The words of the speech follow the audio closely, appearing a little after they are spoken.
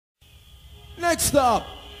Next up,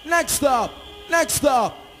 next up, next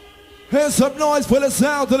up. Here's some noise for the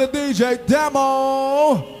sound of the DJ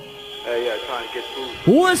Demo. Hey, yeah, trying to get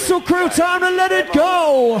through. Whistle crew, time to let it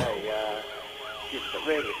go.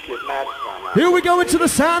 Here we go into the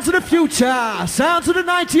sounds of the future. Sounds of the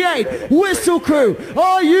 98. Whistle crew,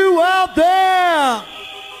 are you out there?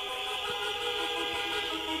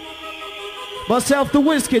 Myself, the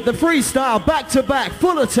Whizzkid, the freestyle, back to back,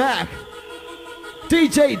 full attack.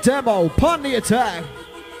 DJ Demo, pun the attack.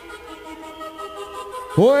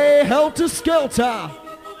 Boy, Helter Skelter.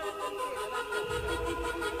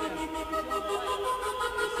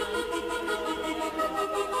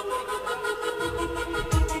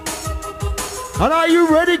 And are you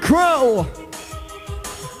ready, Crow?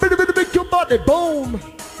 Make your body boom.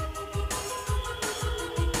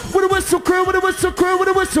 With a whistle crew, with a whistle crew, with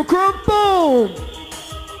a whistle crew, boom.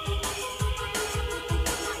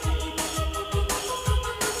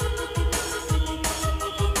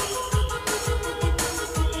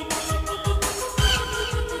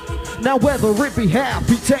 Now whether it be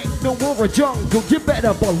happy, techno or a jungle, you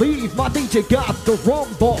better believe my DJ got the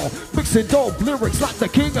rumble. Mixing dope lyrics like the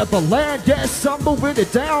king of the land. Yes, I'm moving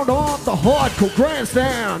it down on the hardcore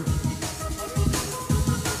grandstand.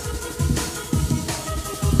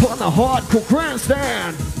 On the hardcore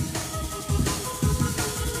grandstand.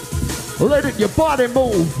 Letting your body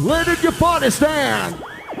move, letting your body stand.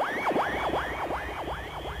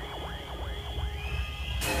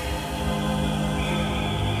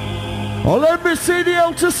 Oh, let me see the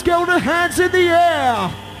Helter Skelter hands in the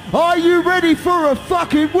air. Are you ready for a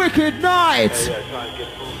fucking wicked night? Hey, yeah, trying to get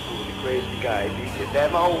through the crazy guy, DJ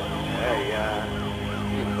Demo. Hey,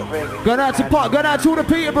 Going out to the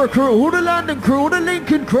Peterborough crew, the London crew, the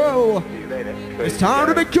Lincoln crew. It's time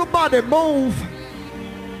to make your body move.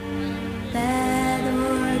 Bad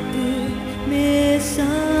or good,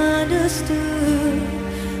 misunderstood.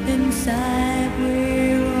 Inside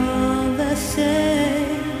we're all the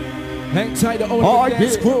same. Hang tight to own the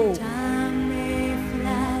dance crew.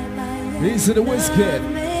 These are the Whizzkid.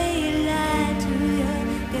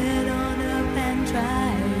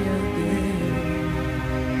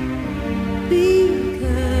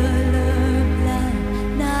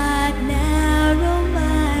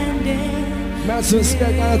 Massive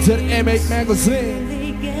spec out to the M8 magazine.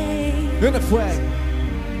 In the flag.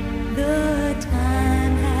 The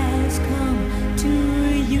time has come to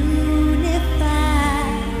unify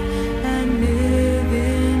and live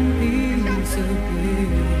in peace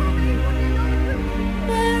again.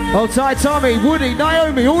 Hold tight, Tommy, Woody,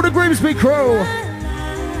 Naomi, all the Grimsby crew.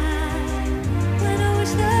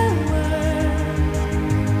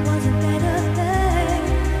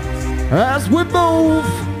 As we move.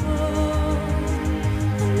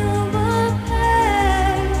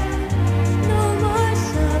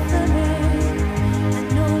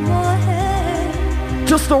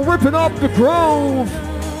 Just a ripping up the grove.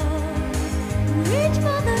 Reach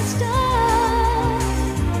for the stars,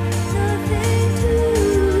 nothing to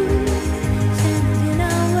stand in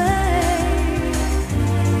our way.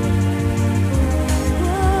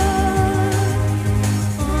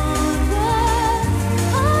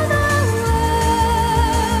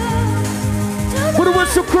 With a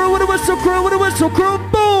whistle crew, with a whistle crew, with a whistle crew,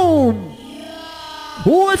 boom!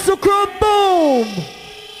 Whistle crew, boom!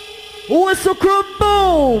 Whistle crew,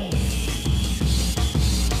 boom!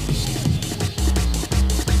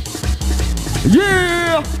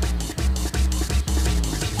 Yeah!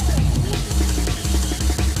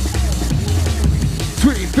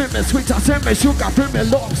 Sweet feel sweet, I send me sugar, feel me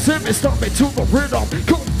love, send me stop me to the rhythm.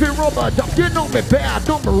 Come feel rubber duck, you know me bad,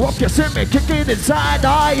 number up, you send me kicking inside.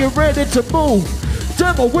 Are you ready to move?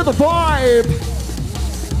 Demo with a vibe.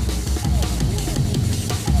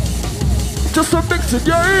 Just a mix in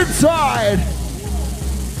your inside.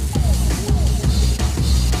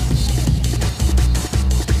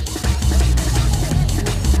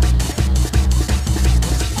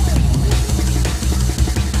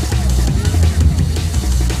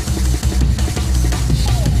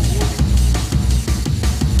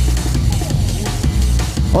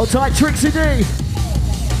 Hold tight, Trixie D.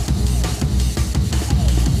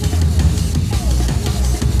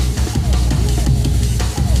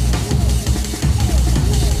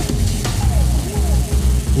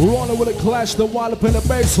 Rolling with a clash, the wallop in the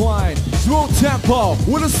baseline. Smooth tempo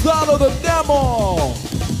with the style of the demo.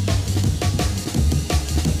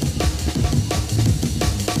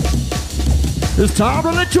 It's time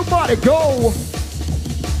to let your body go.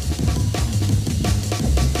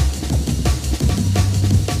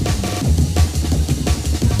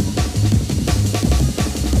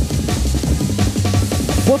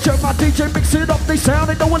 Watch out my DJ mixing up, they sound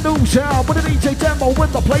ain't no illusion. With a DJ demo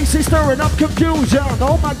in the place, he's stirring up confusion.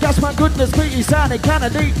 Oh my gosh, my goodness me, he's sounding kinda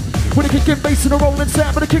neat. With a kicking bass and a rolling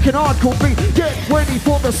sound, with a kicking hardcore beat. Get ready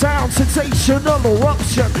for the sound, sensational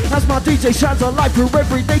eruption. As my DJ shines a light through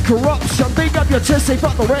everyday corruption. Big up your chest, say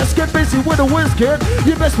fuck the rest, get busy with a Whizzkid.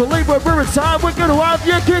 You best believe when we're inside, we're gonna have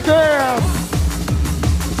you kicking.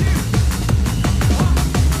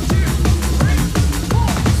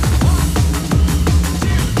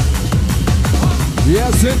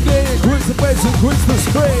 Yes, indeed. Increase the bass, increase the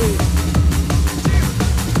speed.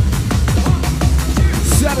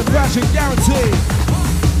 Satisfaction guaranteed.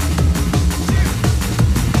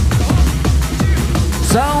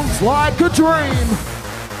 Sounds like a dream.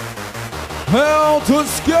 Helter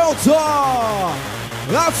Skelter.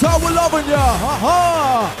 That's how we're loving ya.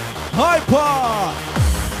 Hyper.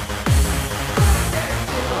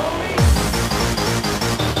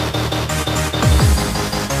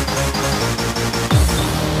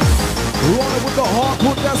 Rolling with the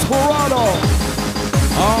hardcore desperado.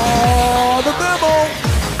 Oh, the demo.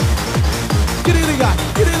 Get it, got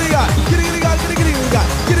to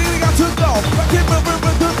go. Keep moving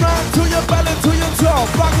with the drum to your belly, to your toe.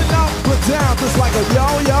 Rocking out, but down, just like a yo.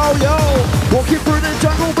 Walking through the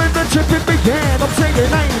jungle with the tripping began. I'm singing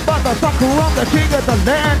name, motherfucker, I'm the king of the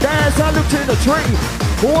land. As I looked in the tree,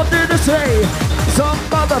 what did it say? Some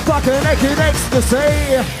motherfucker naked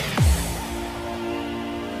ecstasy.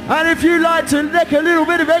 And if you like to lick a little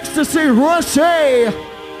bit of ecstasy, rushy,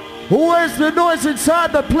 where's the noise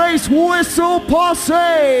inside the place? Whistle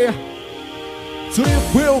posse. Do you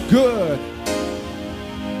feel good?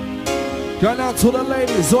 Going out to the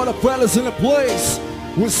ladies, all the fellas in the place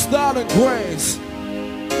with style and grace.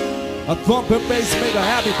 A thumping bass make a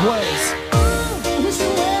happy place.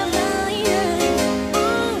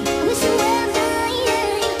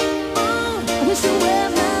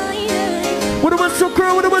 With a whistle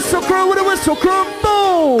crew, with a whistle crew, with a whistle crew,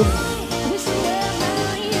 boom!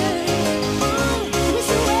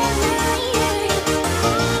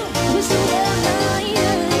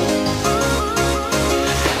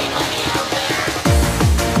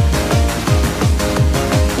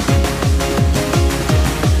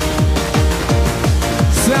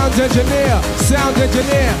 Sound engineer,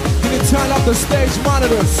 can you turn up the stage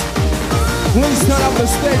monitors? Please turn up the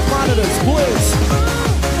stage monitors, please.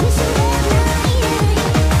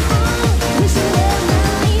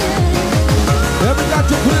 Every got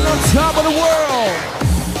to put it on top of the world.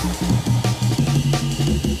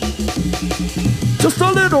 Just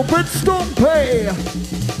a little bit stumpy.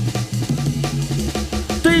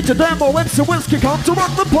 DJ Denbigh, MC Whizzkid come to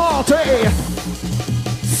rock the party.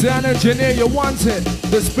 Sound engineer, you want it.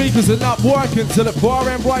 The speakers are not working to the far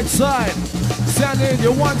and right side. Sound in,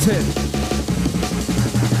 you want it.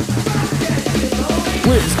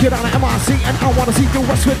 Whizzkid on the MIC and I wanna see you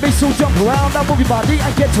rush with me, so jump around that movie body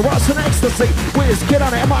and get to rush in ecstasy. Whizzkid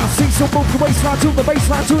on the MIC, so move the waistline to the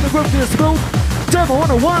baseline to the groove to the smooth. Demo on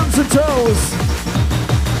the ones and toes.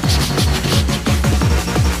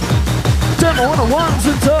 Demo on the ones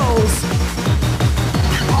and toes.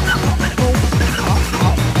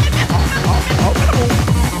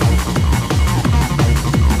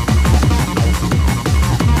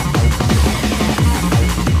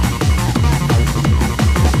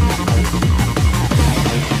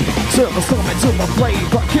 Silver stomach to my blade,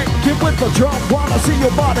 but kick it with the drum while I see your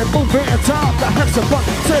body moving. Time to have some fun.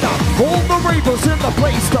 Set up all the ravers in the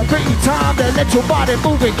place to be. Time to let your body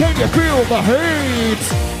move. Can you feel the heat?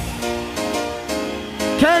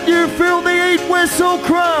 Can you feel the heat, whistle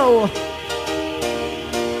crow?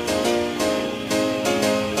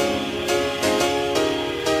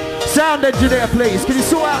 Sound engineer, please. Can you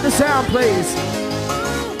sort out the sound, please?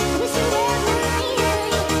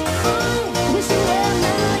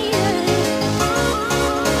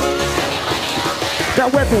 That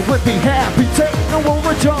weapon would be happy, take no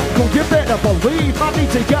over jungle. You better believe my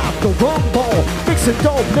DJ got the rumble. Mixing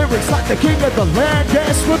dope lyrics like the king of the land.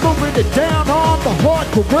 Yes, we're moving it down on the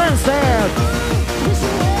hardcore grandstand.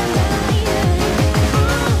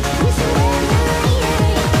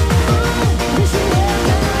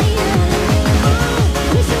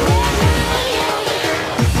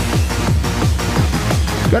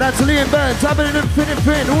 Got out to Liam Burns, I've been an infinite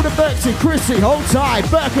fin, all the Berksy, Chrissy, hold tight,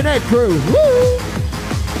 back and head crew. Woo!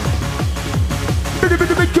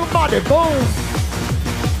 Make your body boom.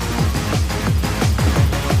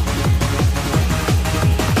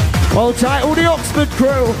 Hold tight, all the Oxford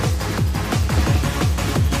crew.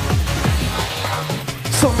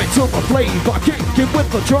 Something to to my flavor. Kicking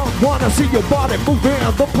with the drunk, wanna see your body moving.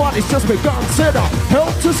 The party's just begun. Set up,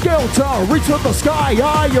 helter skelter, reach for the sky.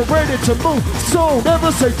 Are you ready to move? So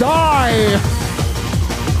never say die.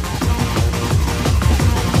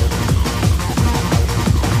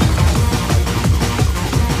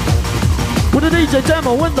 With a DJ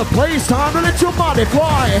demo in the place, time to let your body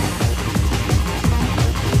fly.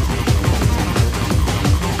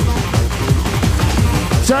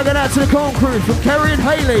 Shout out to the Cone Crew from Kerry and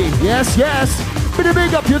Haley. Yes, yes. Bit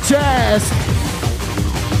big up your chest.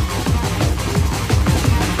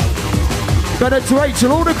 Better to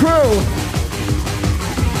Rachel, all the crew.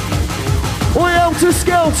 Oi, Helter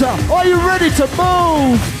Skelter, are you ready to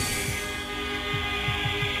move?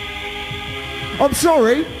 I'm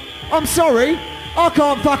sorry, I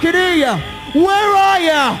can't fucking hear you. Where are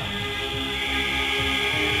you?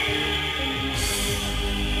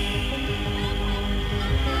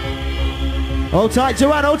 Hold tight,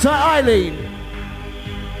 Joanne, hold tight, Eileen.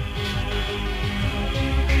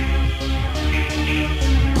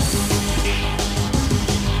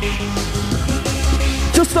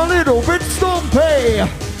 Just a little bit stumpy.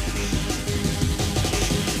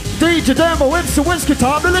 DJ Denbigh, Freestyle Whizzkid,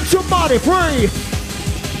 time to let your body free.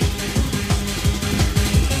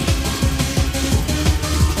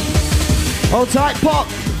 Hold tight, pop.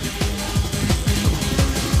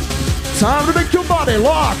 Time to make your body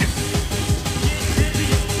lock.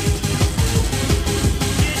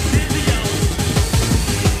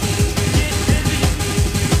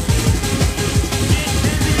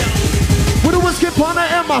 With a Whizzkid on the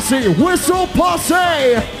MIC, whistle posse.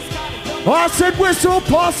 I said whistle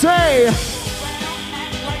posse.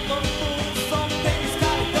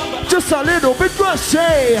 Just a little bit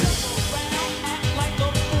rushy.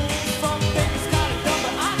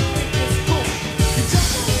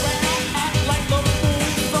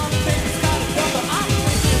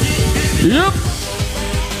 Yep.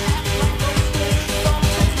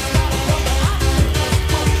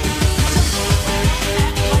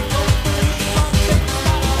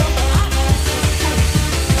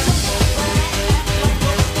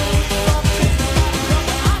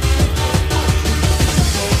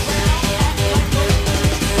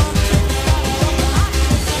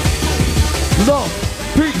 Love,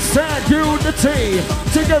 peace, and unity.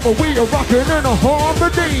 Together we are rocking in a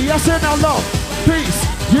harmony. I said now love, peace,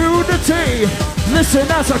 unity.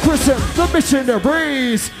 Listen as I christen the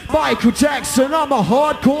missionaries. Michael Jackson, I'm a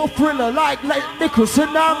hardcore thriller. Like Nicholson,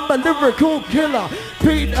 I'm a lyrical killer.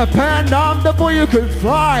 Peter Pan, I'm the boy who can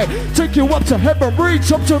fly. Take you up to heaven,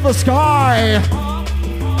 reach up to the sky.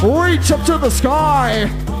 Reach up to the sky.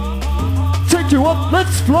 Take you up,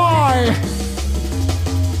 let's fly.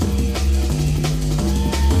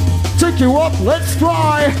 Take you up, let's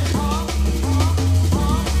fly.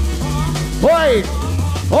 Wait.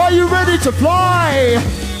 Are you ready to fly?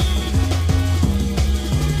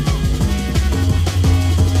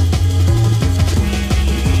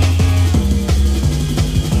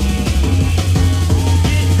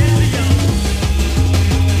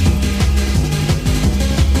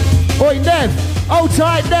 Oi, Nev, hold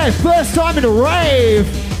tight, Nev, first time in a rave.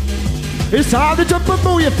 It's time to jump and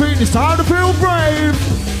move your feet, it's time to feel brave.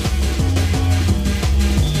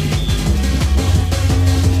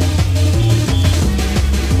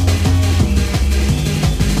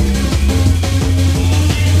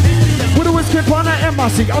 Whizzkid on the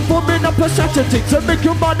MIC, I'm forming up a strategy to make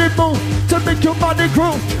your body move, to make your body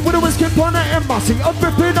groove. With a Whizzkid on the MIC, I'm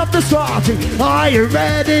ripping up the strategy. Are you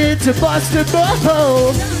ready to bust the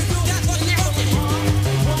bubble?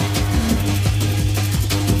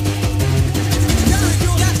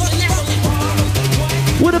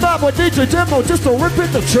 What about my DJ demo, just to rip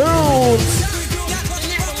in the tunes?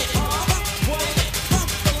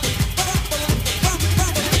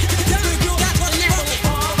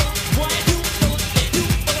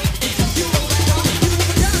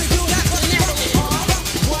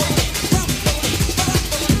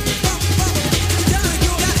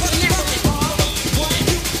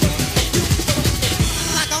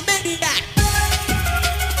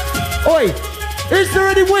 Oi, is there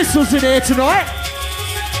any whistles in here tonight?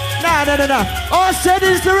 No. I said,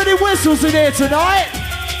 is there any whistles in here tonight?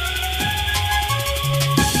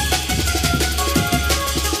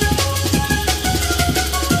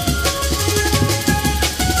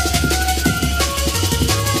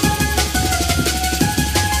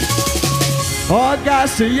 Oh,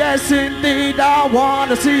 gosh, yes indeed, I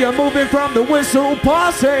wanna see you moving from the whistle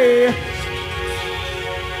posse.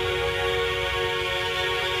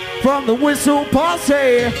 From the whistle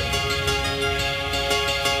posse.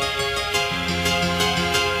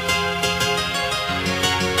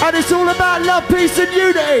 And it's all about love, peace and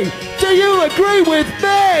unity. Do you agree with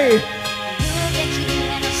me?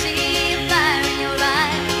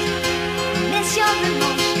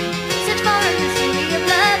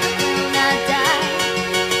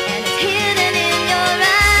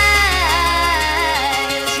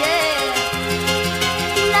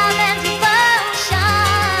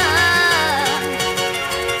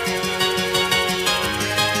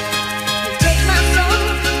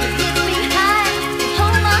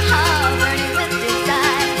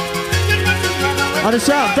 And a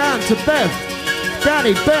shout down to Bev,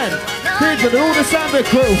 Danny, Ben, Big and all the Samba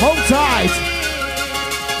crew, hold tight.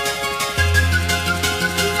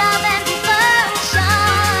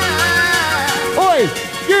 Oi,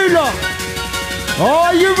 you lot,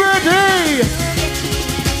 are you ready?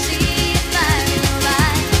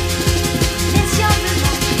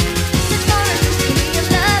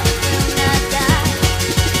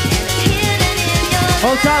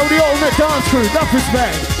 Hold tight with the ultimate dance crew, enough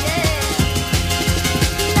respect.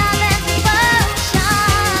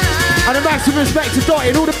 And a massive respect to Dottie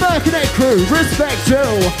and all the Birkenhead crew. Respect you.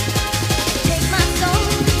 Take my soul,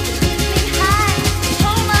 lift me high,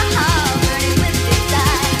 hold my heart, burning with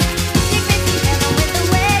desire. Take me to heaven with the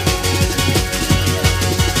way you make me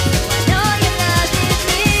feel. I know your love is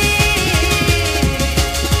real.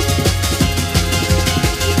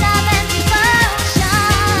 Love and devotion.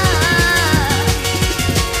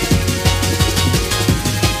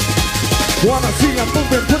 Wanna see you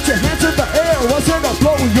moving, put your hands in the air. What's in the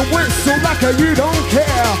blow your whistle like you don't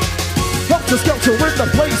care. Helter Skelter in the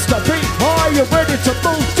place to be. Are you ready to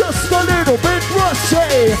move just a little bit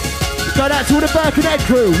rushy? Got out to the Birkenhead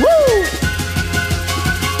crew. Woo!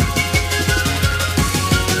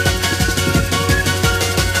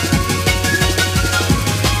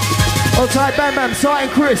 Hold tight, Bam Bam, Si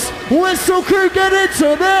and Chris. Whistle crew, get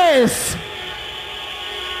into this.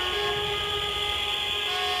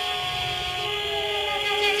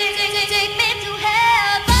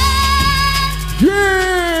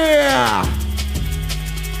 Yeah!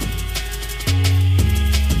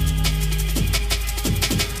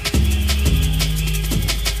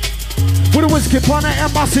 With a Whizzkid on it,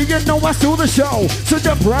 MRC, you know I steal the show. So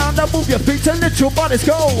jump round and move your feet and let your bodies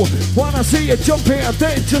go. Wanna see you jump here and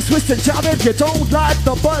then just twist and shout. If you don't like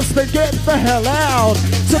the buzz, then get the hell out.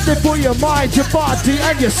 Something for your mind, your body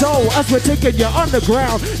and your soul. As we're taking you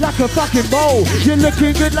underground like a fucking bowl. You're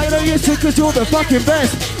looking good later, you're sick cause you're the fucking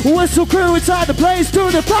best. Whistle crew inside the place, do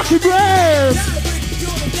the fucking rest.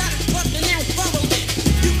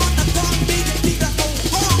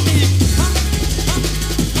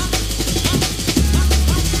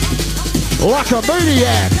 Like a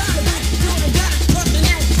maniac.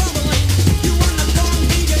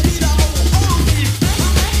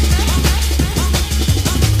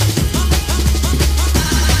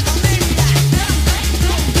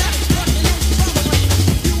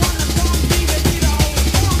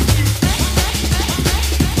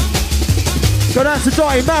 Go down to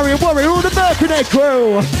Dottie, Marion, Warrior, all the Birkenhead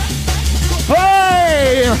crew.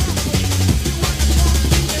 Hey!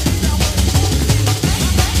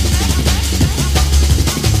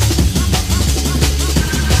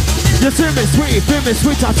 You see me sweet, feel me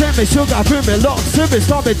sweet, I tell me sugar, feel me long, see me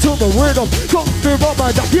stop me to the rhythm. Come feel up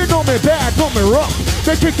my dog, you know me bad, know me rough.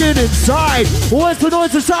 They kick it inside. What's the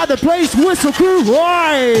noise inside the place? Whistle crew,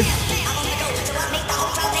 right?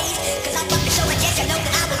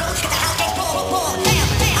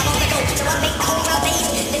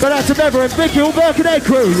 Go down to Bever and Vicky, all Birkenhead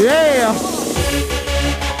crew, yeah.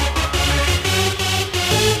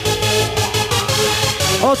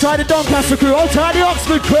 All tight the Doncaster crew, all tight the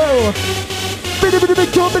Oxford crew. Bit of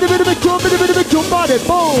big jump, bit of big jump, bit of big jump, body,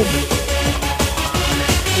 boom.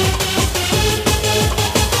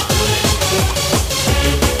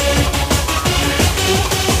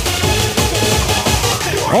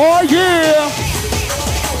 Oh yeah.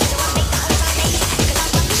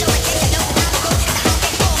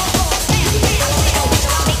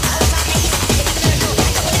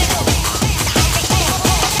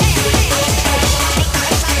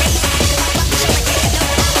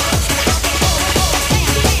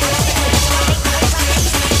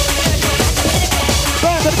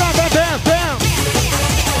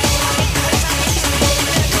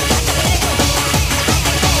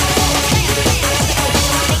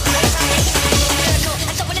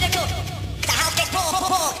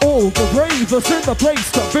 The ravers in the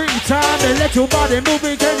place to be. Time to let your body move.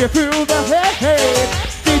 Can you feel the head?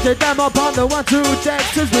 DJ them up on the 1-2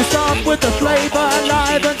 decks as we start with the flavor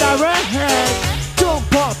live and direct.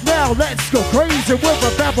 Jump up now, let's go crazy with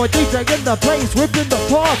a bad boy DJ in the place, whipping the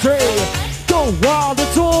party. Go wild,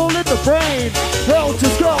 it's all in the brain. Helter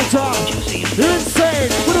Skelter.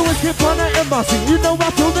 bossy. You know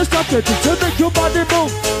I feel the structure to make your body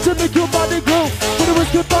move, to make your body groove. When it was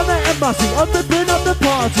good on the embassy, I'm ripping up the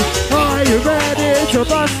party. Are you ready to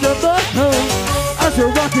bust the button? As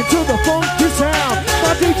we're rocking to the funky sound,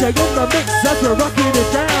 my DJ in the mix as we're rocking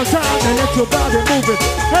it down. Time to let your body move it,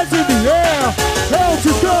 hands in the air.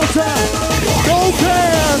 Helter Skelter, no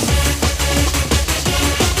cares.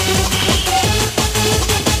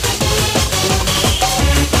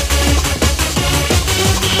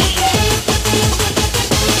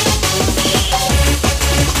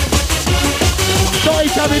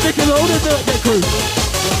 Nice having Nickelodeon the crew.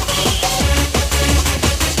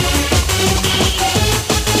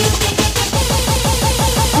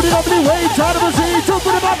 Put it up in the way, try to see,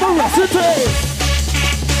 talking about veracity.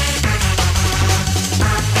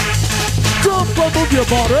 Jump up, move your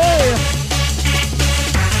body.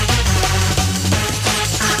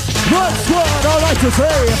 That's what I like to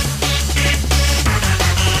say.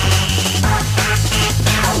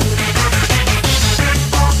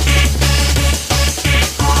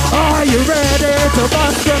 Are you ready to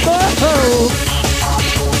bust the bubble?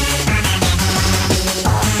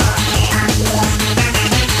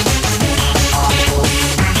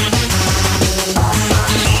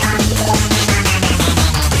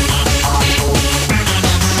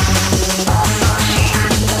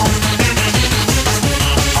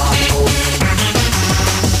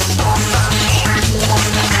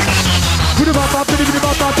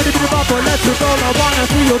 Let's go, I wanna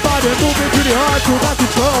see your body moving pretty hard to my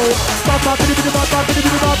control.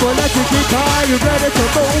 Let you get high, you ready to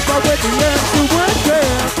move, but with the end to win,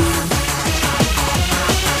 yeah.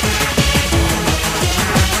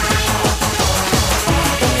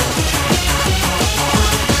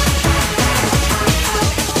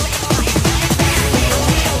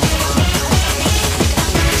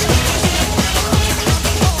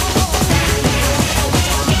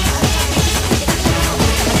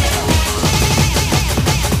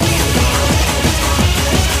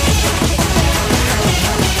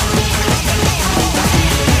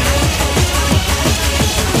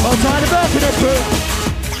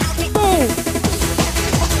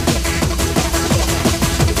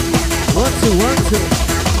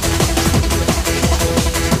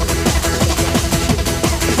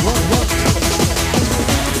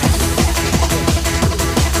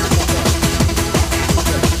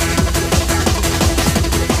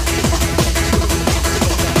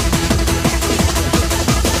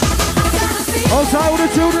 Outside with the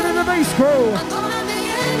children in the bass crew.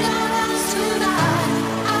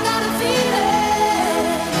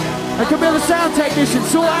 I can be the sound technician.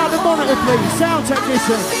 Sort out the monitor, please. Sound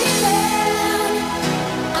technician.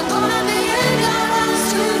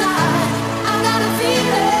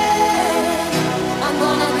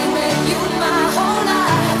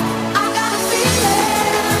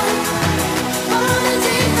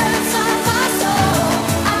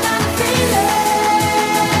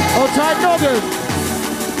 Outside Noggin.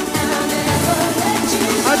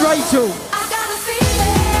 And Rachel.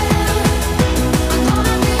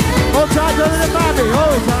 Outside Noggin and Mammy.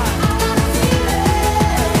 Outside.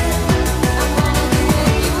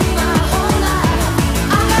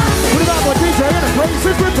 What about my DJ in the place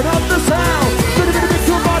is ripping up the sound. Gonna be the big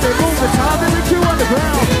your body move the time in the queue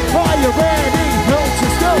underground. Are you ready? Helter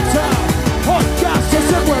Skelter. Hot gas to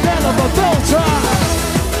sit with hell of a filter.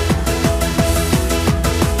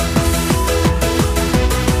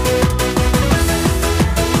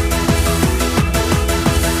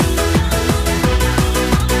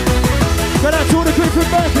 But that's all the crew from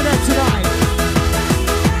Birkenhead tonight.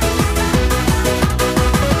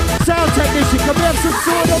 Sound technician, can we have some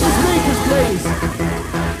sword on the speakers, please?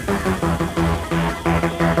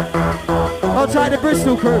 Outside the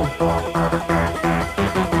Bristol crew.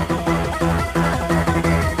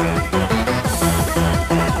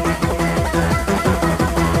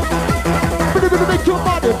 Make your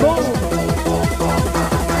body boom.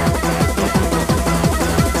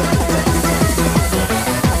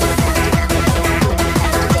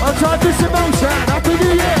 Outside this emotion, happy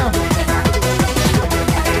new year.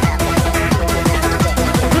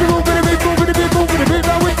 Moving a bit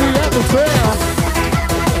now with the atmosphere.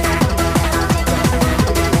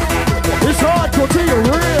 It's hard.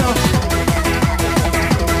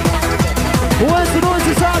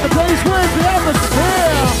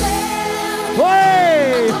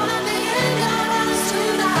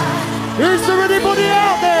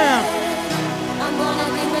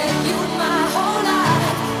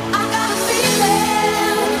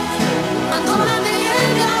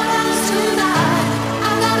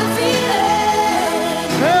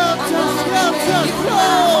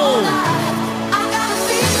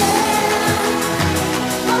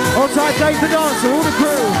 Outside Dave the Dancer, all the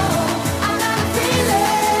crew.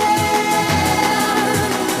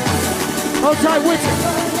 Outside Whizzkid.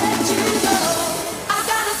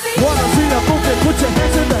 Wanna see the movement, put your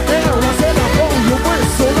hands in the air. I said I blow your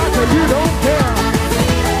whistle like you don't care.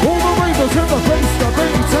 All the rainbows in the place, the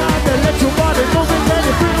main time to let your body move and let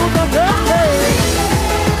it feel the day.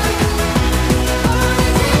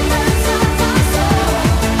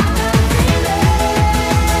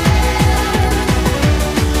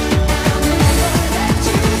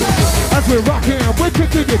 As we're rocking, we're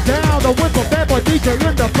kicking it down. The whip of bad boy DJ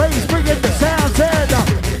in the place, bringing the sound. And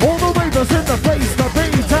all the ravers in the place, the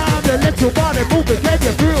main time to let your body move and can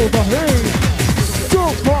you feel the heat?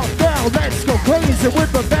 Jump on down, let's go crazy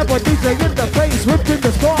with the bad boy DJ in the place, ripped in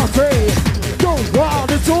the party. Go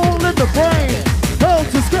wild, it's all in the brain.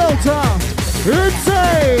 Helter Skelter,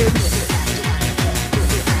 insane.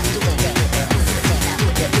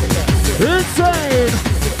 Insane.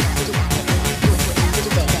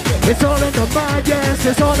 It's all in the mind, yes,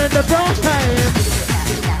 it's all in the brain.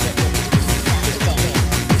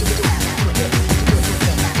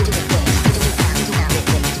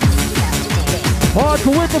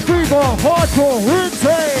 Hardcore with the fever, hardcore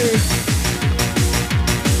intake.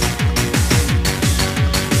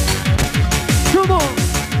 Come on.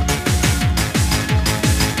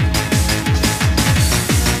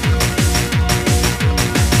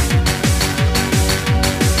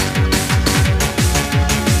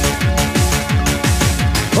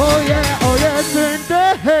 Oh yeah, it's in the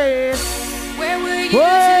head. Where were you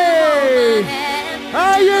Hey,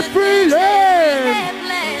 how you feeling?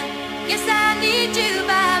 Yes, I need you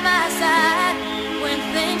by my side when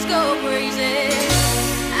things go crazy.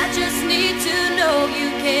 I just need to know you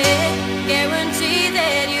care. Guarantee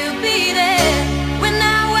that you'll be there when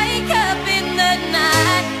I wake up in the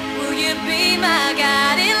night. Will you be my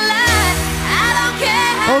guiding light? I don't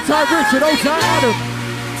care how Old time Richard, old time Adam.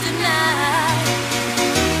 tonight.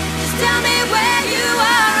 Just tell me where you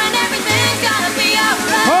are and everything's gonna be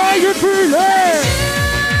alright. How you feeling?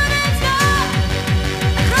 Shooting star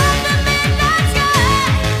across the midnight sky.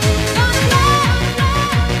 Gonna fly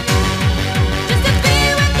just to be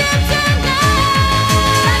with you tonight.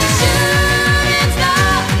 Like a shooting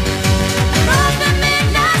star across the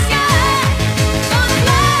midnight sky. Gonna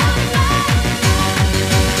fly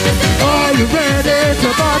just to be Are you ready to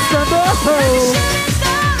bust the bubble? shooting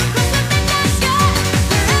star across the midnight sky.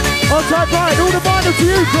 Wherever you Old time Brian, all the money to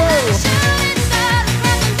you, bro. shooting star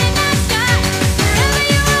across the midnight sky. Wherever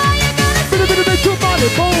you are, you're gonna Bit of your money,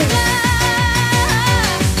 boom.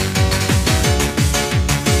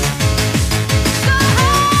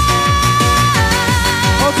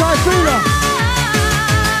 Old time Feeler.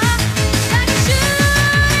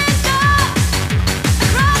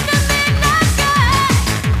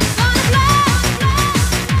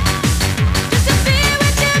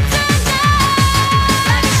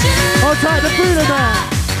 Old time the Feeler now.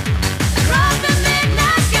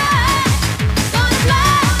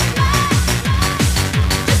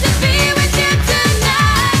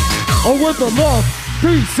 Oh, with the love,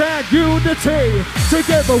 peace and unity.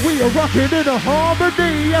 Together we are rocking in a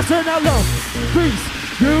harmony. Yes, and I love peace,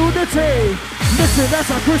 unity. Listen, that's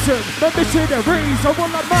our Christian, the missionaries. I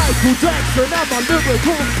want like Michael Jackson, I'm a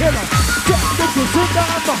lyrical killer. Jack Nicholson,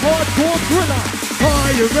 I'm a hardcore thriller.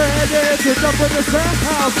 Are you ready to jump in the sound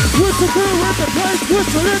house? Whistle crew in the place,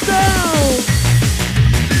 whistle it down.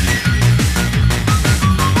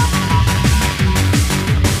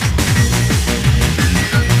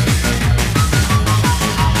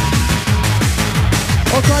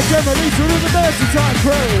 Outside Germany, to the Mercy time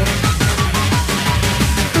crew.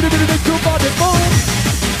 Bit your body boom.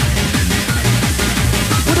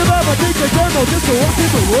 With the mama DJ demo, just to walk in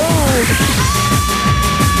the road.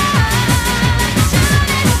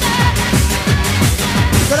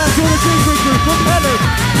 But that's all the DJ crew from Helen.